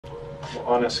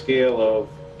On a scale of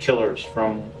killers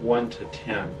from 1 to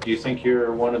 10, do you think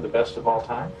you're one of the best of all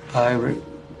time? I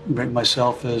rate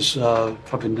myself as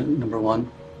probably number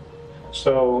 1.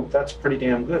 So that's pretty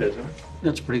damn good, isn't it?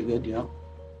 That's pretty good, yeah.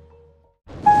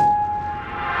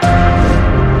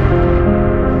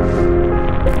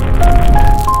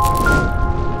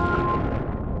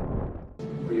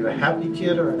 Were you a happy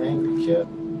kid or an angry kid?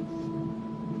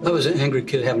 I was an angry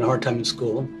kid having a hard time in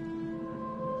school.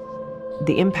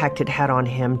 The impact it had on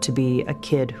him to be a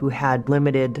kid who had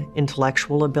limited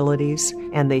intellectual abilities,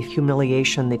 and the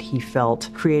humiliation that he felt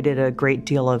created a great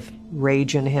deal of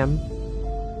rage in him.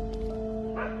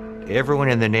 Everyone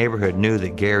in the neighborhood knew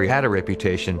that Gary had a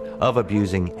reputation of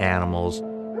abusing animals.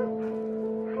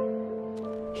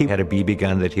 He had a BB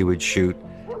gun that he would shoot.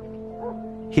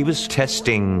 He was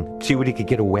testing to see what he could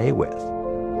get away with.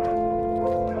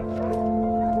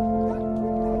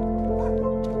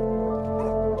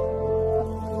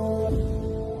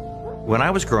 When I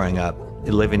was growing up,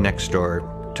 living next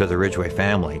door to the Ridgway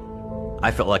family,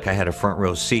 I felt like I had a front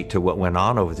row seat to what went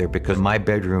on over there because my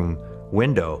bedroom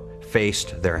window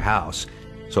faced their house.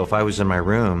 So if I was in my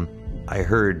room, I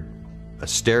heard a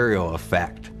stereo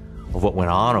effect of what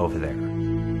went on over there.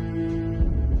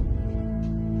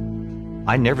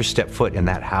 I never stepped foot in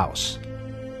that house,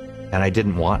 and I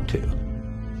didn't want to.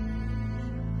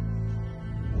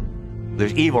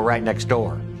 There's evil right next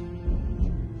door.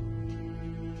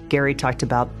 Gary talked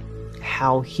about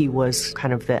how he was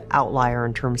kind of the outlier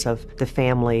in terms of the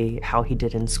family, how he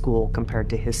did in school compared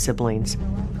to his siblings.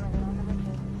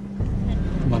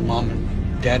 My mom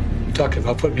and dad talked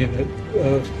about putting me in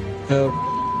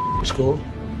school.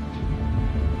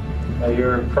 Now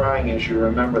you're crying as you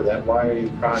remember that. Why are you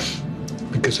crying?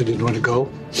 Because I didn't want to go.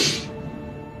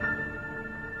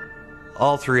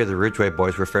 All 3 of the Ridgway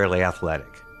boys were fairly athletic.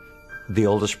 The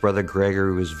oldest brother,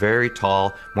 Gregory, was very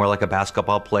tall, more like a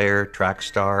basketball player, track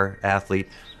star, athlete.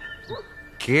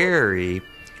 Gary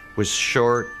was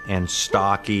short and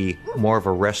stocky, more of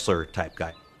a wrestler type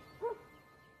guy.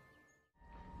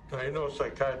 Now, you know,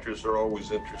 psychiatrists are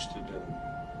always interested in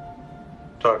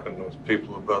talking with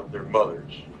people about their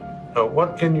mothers. Now,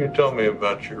 what can you tell me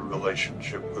about your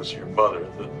relationship with your mother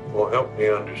that will help me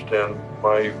understand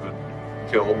why you would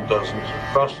kill dozens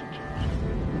of prostitutes?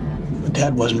 My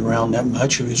dad wasn't around that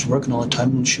much. He was working all the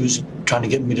time, and she was trying to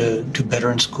get me to do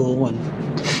better in school and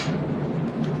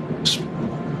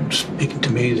speaking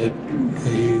to me that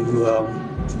you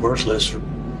worthless or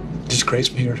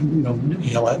disgrace me or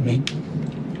yell at me.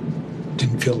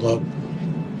 Didn't feel loved.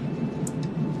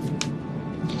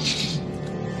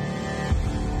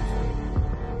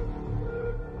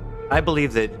 I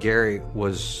believe that Gary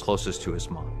was closest to his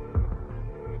mom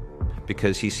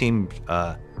because he seemed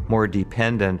more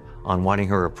dependent on wanting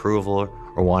her approval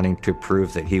or wanting to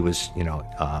prove that he was,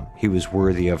 he was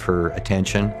worthy of her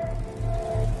attention.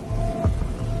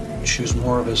 She was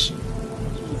more of a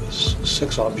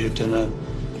sex object than a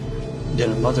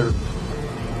mother.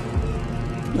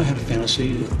 I had a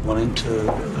fantasy of wanting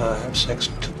to have sex,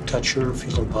 touch her,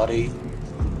 feel her body.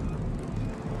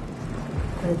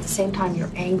 But at the same time, you're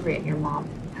angry at your mom.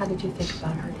 How did you think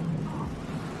about hurting your mom?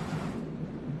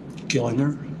 Killing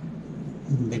her,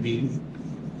 maybe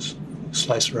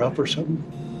slice her up or something.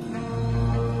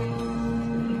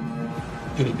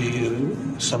 It would be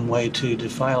some way to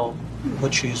defile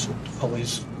what she's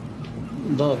always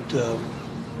loved,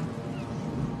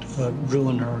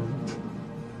 ruin her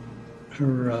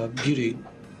beauty.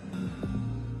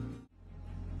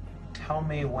 Tell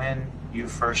me when you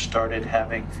first started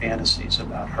having fantasies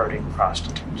about hurting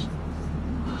prostitutes.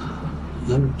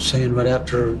 I'm saying right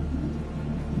after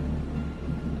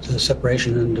the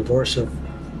separation and divorce of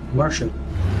Marcia.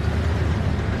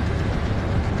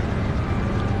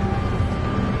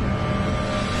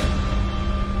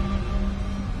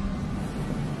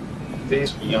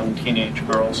 These young teenage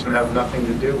girls have nothing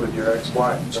to do with your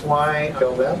ex-wives. Why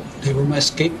kill them? They were my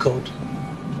scapegoat.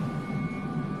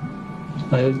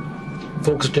 I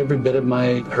focused every bit of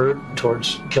my hurt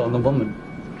towards killing the woman.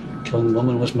 Killing the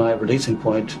woman was my releasing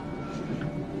point.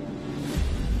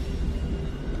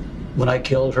 When I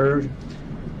killed her,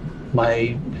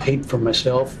 my hate for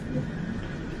myself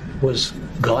was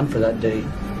gone for that day.